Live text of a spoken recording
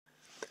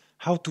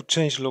How to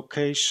change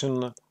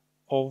location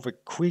of a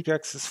quick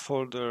access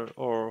folder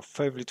or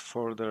favorite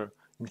folder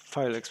in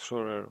File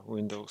Explorer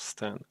Windows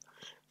 10.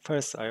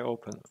 First I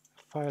open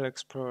File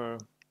Explorer.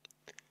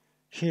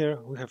 Here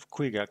we have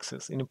quick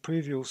access. In a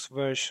previous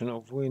version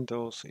of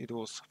Windows it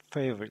was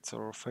favorites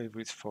or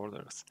favorites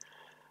folders.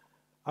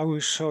 I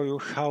will show you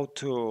how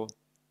to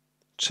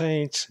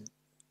change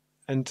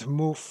and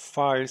move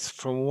files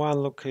from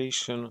one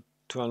location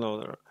to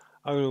another.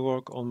 I will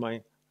work on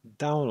my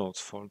downloads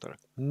folder.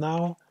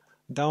 Now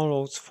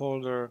downloads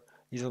folder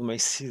is on my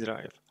C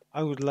drive.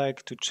 I would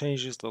like to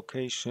change this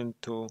location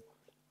to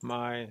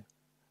my,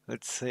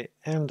 let's say,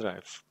 M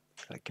drive,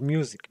 like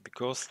music,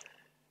 because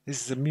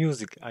this is the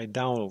music I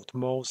download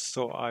most,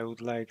 so I would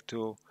like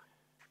to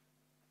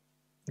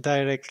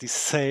directly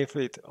save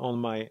it on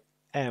my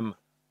M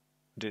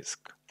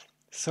disk.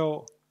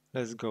 So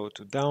let's go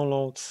to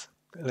downloads.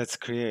 Let's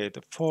create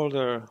a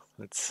folder.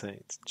 Let's say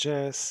it's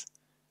jazz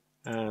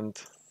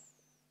and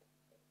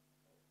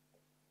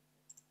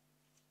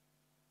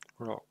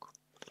rock.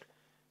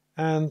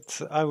 And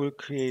I will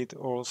create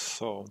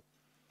also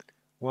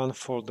one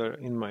folder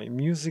in my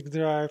music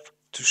drive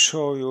to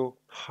show you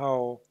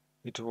how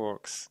it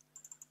works.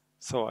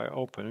 So I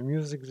open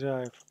music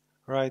drive,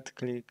 right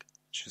click,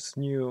 choose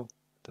new,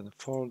 then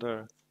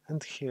folder,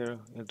 and here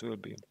it will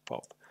be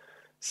pop.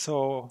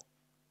 So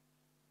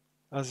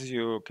as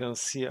you can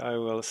see, I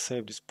will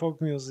save this pop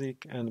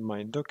music and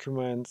my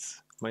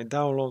documents, my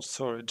downloads,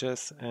 sorry,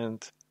 jazz,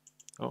 and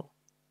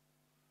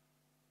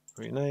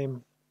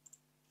rename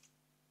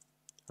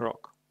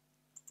rock.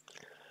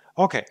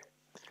 Okay,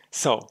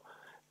 so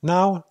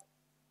now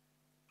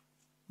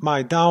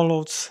my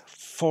downloads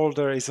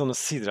folder is on a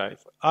C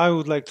drive. I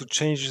would like to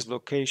change this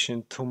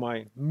location to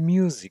my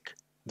music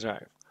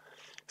drive.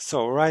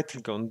 So right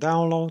click on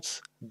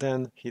downloads,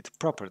 then hit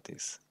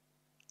properties.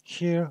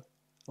 Here,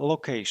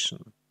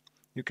 location.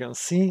 You can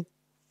see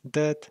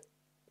that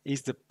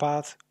is the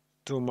path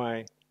to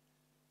my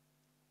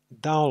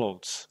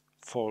downloads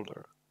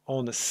folder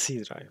on the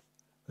C drive.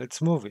 Let's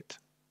move it.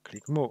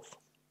 Click move.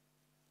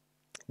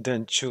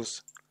 Then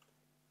choose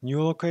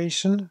new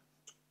location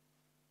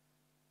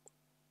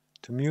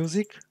to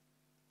music.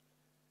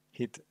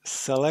 Hit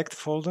select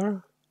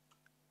folder.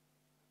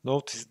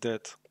 Notice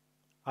that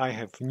I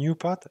have new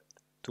path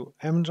to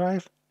M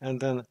drive and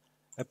then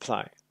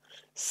apply.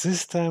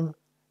 System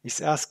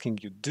is asking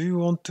you, do you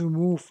want to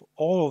move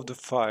all of the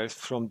files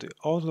from the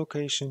old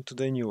location to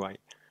the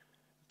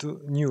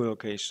new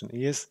location?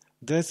 Yes,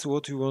 that's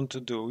what we want to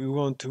do. We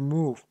want to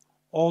move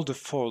all the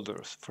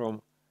folders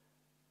from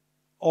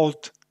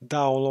old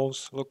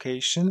downloads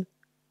location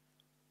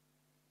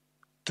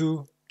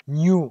to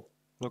new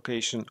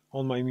location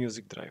on my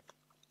music drive.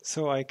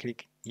 So I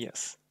click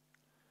yes.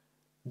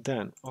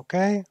 Then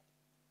OK.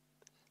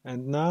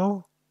 And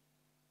now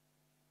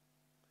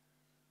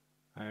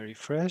I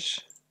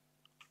refresh.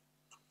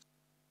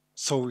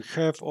 So we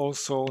have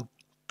also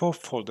pop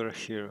folder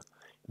here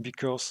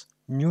because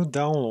new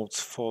downloads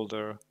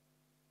folder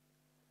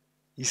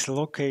is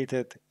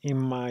located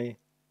in my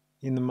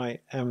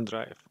M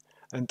drive,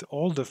 and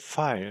all the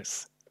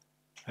files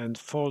and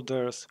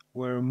folders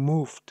were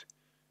moved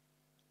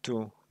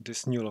to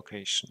this new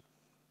location.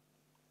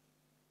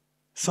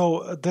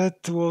 So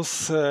that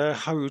was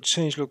how you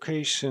change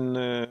location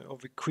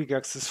of a quick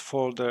access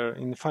folder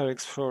in File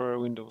Explorer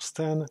Windows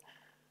 10.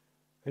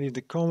 Leave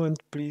the comment,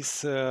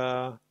 please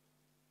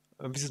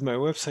visit my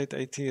website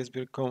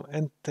itsb.com,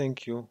 and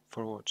thank you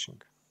for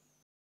watching.